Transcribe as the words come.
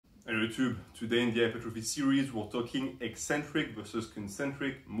Hello YouTube, today in the hypertrophy series we're talking eccentric versus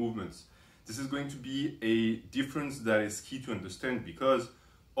concentric movements. This is going to be a difference that is key to understand because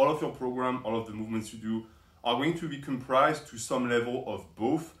all of your program, all of the movements you do are going to be comprised to some level of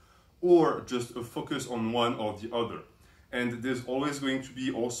both or just a focus on one or the other. And there's always going to be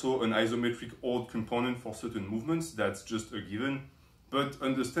also an isometric odd component for certain movements, that's just a given. But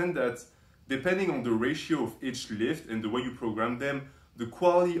understand that depending on the ratio of each lift and the way you program them, the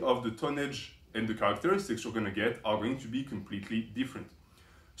quality of the tonnage and the characteristics you're going to get are going to be completely different.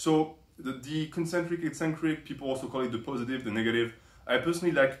 So the concentric, eccentric, people also call it the positive, the negative. I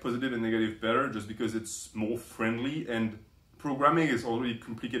personally like positive and negative better just because it's more friendly, and programming is already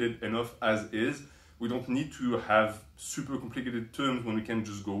complicated enough as is. We don't need to have super complicated terms when we can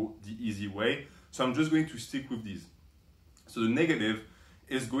just go the easy way. So I'm just going to stick with these. So the negative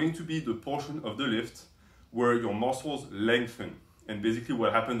is going to be the portion of the lift where your muscles lengthen. And basically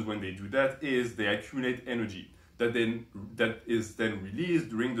what happens when they do that is they accumulate energy that is then released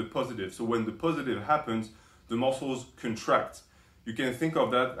during the positive. So when the positive happens, the muscles contract. You can think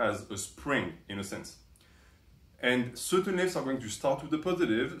of that as a spring in a sense. And certain lifts are going to start with the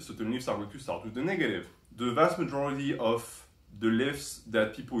positive, certain lifts are going to start with the negative. The vast majority of the lifts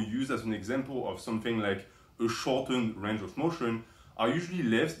that people use as an example of something like a shortened range of motion are usually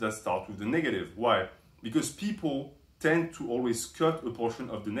lifts that start with the negative. Why? Because people tend to always cut a portion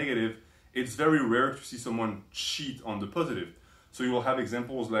of the negative. It's very rare to see someone cheat on the positive. So you will have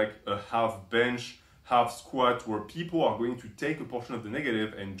examples like a half bench, half squat, where people are going to take a portion of the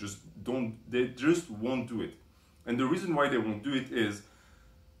negative and they just won't do it. And the reason why they won't do it is,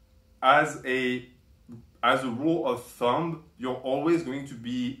 as a rule of thumb, you're always going to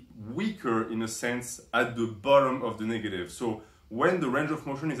be weaker in a sense at the bottom of the negative. So when the range of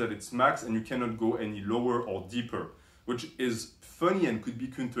motion is at its max and you cannot go any lower or deeper, which is funny and could be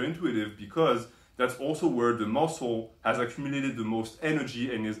counterintuitive because that's also where the muscle has accumulated the most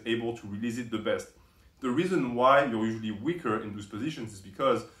energy and is able to release it the best. The reason why you're usually weaker in those positions is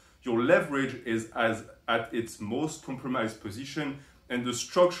because your leverage is at its most compromised position, and the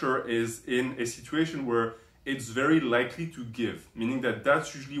structure is in a situation where it's very likely to give, meaning that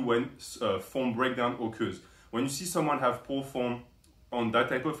that's usually when form breakdown occurs. When you see someone have poor form on that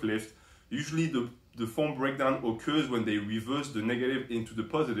type of lift, usually the form breakdown occurs when they reverse the negative into the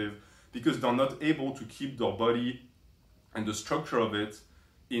positive because they're not able to keep their body and the structure of it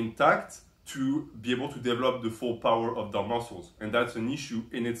intact to be able to develop the full power of their muscles. And that's an issue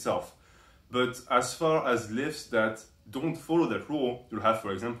in itself. But as far as lifts that don't follow that rule, you'll have,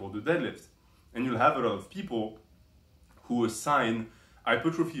 for example, the deadlift. And you'll have a lot of people who assign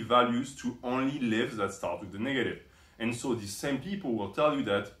hypertrophy values to only lifts that start with the negative. And so these same people will tell you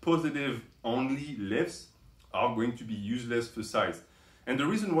that positive only lifts are going to be useless for size. And the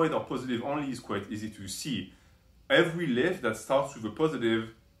reason why they're positive only is quite easy to see. Every lift that starts with a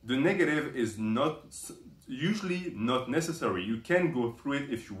positive, the negative is usually not necessary. You can go through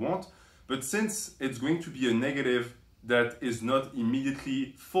it if you want, but since it's going to be a negative that is not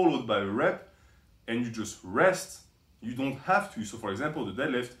immediately followed by a rep, and you just rest, you don't have to. So for example, the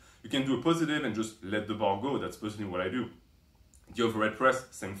deadlift, you can do a positive and just let the bar go. That's personally what I do. The overhead press,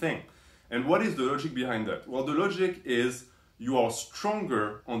 same thing. And what is the logic behind that? Well, the logic is you are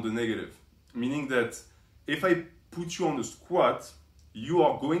stronger on the negative, meaning that if I put you on a squat, you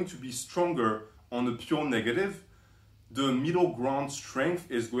are going to be stronger on a pure negative. The middle ground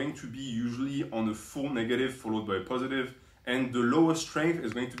strength is going to be usually on a full negative followed by a positive, and the lowest strength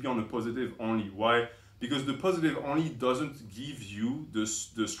is going to be on a positive only. Why? Because the positive only doesn't give you the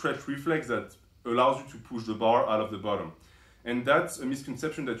stretch reflex that allows you to push the bar out of the bottom. And that's a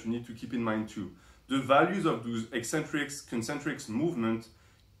misconception that you need to keep in mind too. The values of those eccentrics, concentrics movement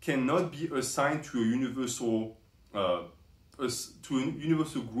cannot be assigned to a universal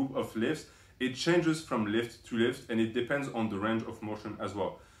group of lifts. It changes from lift to lift, and it depends on the range of motion as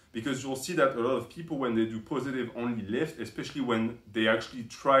well. Because you'll see that a lot of people, when they do positive only lift, especially when they actually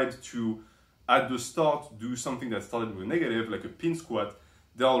tried to at the start do something that started with a negative, like a pin squat,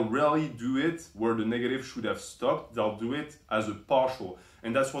 they'll rarely do it where the negative should have stopped. They'll do it as a partial.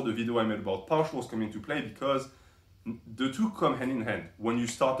 And that's where the video I made about partials come into play, because the two come hand in hand. When you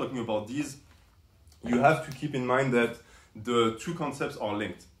start talking about these, you have to keep in mind that the two concepts are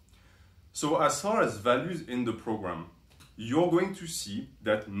linked. So as far as values in the program, you're going to see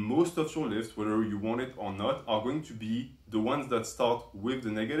that most of your lifts, whether you want it or not, are going to be the ones that start with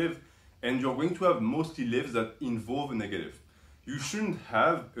the negative, and you're going to have mostly lifts that involve a negative. You shouldn't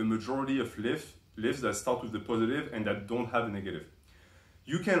have a majority of lifts that start with the positive and that don't have a negative.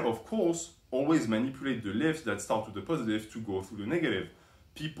 You can, of course, always manipulate the lifts that start with the positive to go through the negative.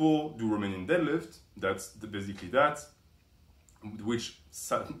 People do Romanian deadlift, that's basically that, which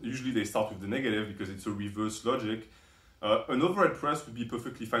usually they start with the negative because it's a reverse logic. An overhead press would be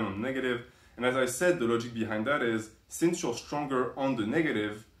perfectly fine on the negative. And as I said, the logic behind that is, since you're stronger on the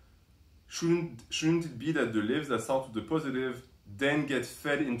negative, shouldn't it be that the lifts that start with the positive then get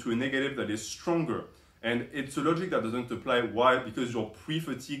fed into a negative that is stronger? And it's a logic that doesn't apply. Why? Because you're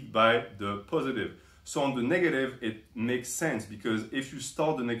pre-fatigued by the positive. So on the negative, it makes sense because if you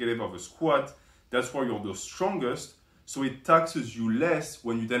start the negative of a squat, that's where you're the strongest. So it taxes you less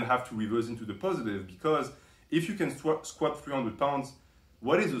when you then have to reverse into the positive, because if you can squat 300 pounds,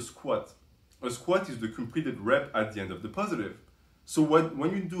 what is a squat? A squat is the completed rep at the end of the positive. So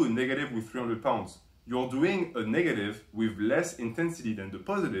when you do a negative with 300 pounds, you're doing a negative with less intensity than the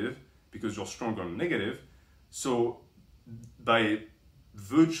positive because you're stronger on the negative. So by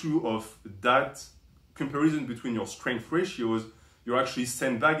virtue of that comparison between your strength ratios, you're actually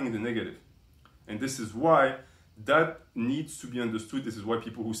sandbagging the negative. And this is why that needs to be understood. This is why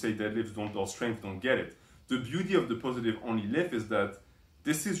people who say deadlifts or strength don't get it. The beauty of the positive only lift is that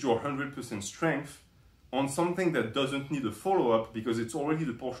this is your 100% strength on something that doesn't need a follow-up because it's already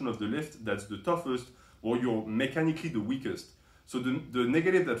the portion of the lift that's the toughest or you're mechanically the weakest. So the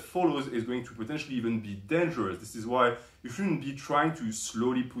negative that follows is going to potentially even be dangerous. This is why you shouldn't be trying to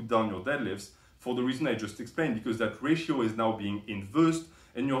slowly put down your deadlifts for the reason I just explained, because that ratio is now being inversed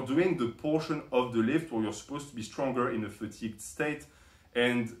and you're doing the portion of the lift where you're supposed to be stronger in a fatigued state,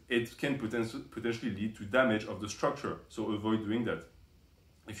 and it can potentially lead to damage of the structure. So avoid doing that.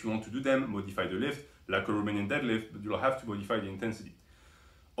 If you want to do them, modify the lift, like a Romanian deadlift, but you'll have to modify the intensity.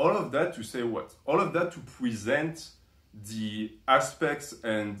 All of that to say what? All of that to present the aspects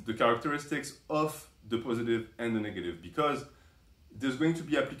and the characteristics of the positive and the negative, because there's going to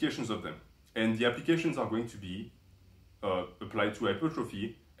be applications of them. And the applications are going to be applied to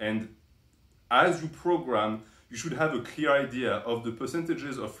hypertrophy. And as you program, you should have a clear idea of the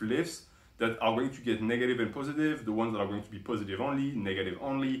percentages of lifts that are going to get negative and positive, the ones that are going to be positive only, negative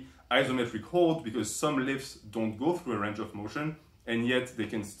only, isometric hold, because some lifts don't go through a range of motion, and yet they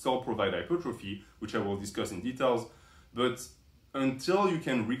can still provide hypertrophy, which I will discuss in details. But until you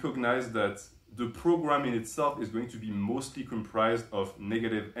can recognize that the program in itself is going to be mostly comprised of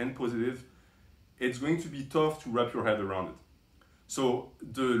negative and positive, it's going to be tough to wrap your head around it. So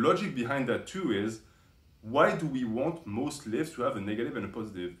the logic behind that too is, why do we want most lifts to have a negative and a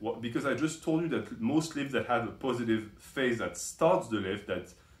positive? Well, because I just told you that most lifts that have a positive phase that starts the lift,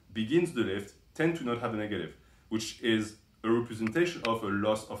 that begins the lift, tend to not have a negative, which is a representation of a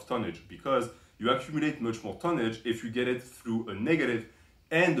loss of tonnage, because you accumulate much more tonnage if you get it through a negative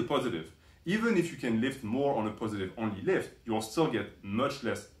and a positive. Even if you can lift more on a positive only lift, you'll still get much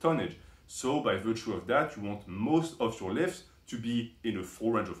less tonnage. So by virtue of that, you want most of your lifts to be in a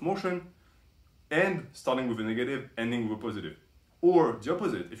full range of motion and starting with a negative, ending with a positive. Or the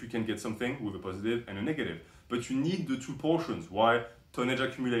opposite, if you can get something with a positive and a negative. But you need the two portions. Why? Tonnage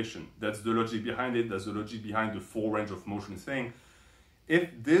accumulation. That's the logic behind it. That's the logic behind the full range of motion thing.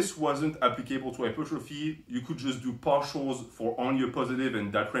 If this wasn't applicable to hypertrophy, you could just do partials for only a positive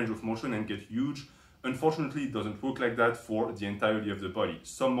and that range of motion and get huge. Unfortunately, it doesn't work like that for the entirety of the body.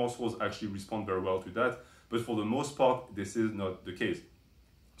 Some muscles actually respond very well to that, but for the most part, this is not the case.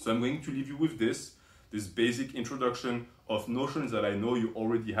 So I'm going to leave you with this basic introduction of notions that I know you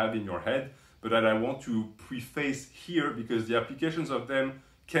already have in your head, but that I want to preface here because the applications of them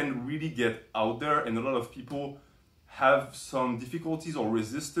can really get out there, and a lot of people have some difficulties or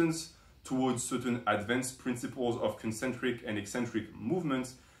resistance towards certain advanced principles of concentric and eccentric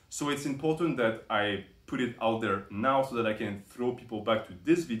movements. So it's important that I put it out there now so that I can throw people back to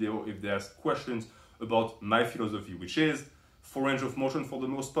this video if they ask questions about my philosophy, which is full range of motion for the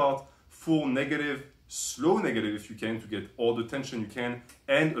most part, full negative, slow negative if you can to get all the tension you can,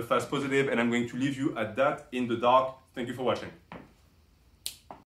 and a fast positive. And I'm going to leave you at that in the dark. Thank you for watching.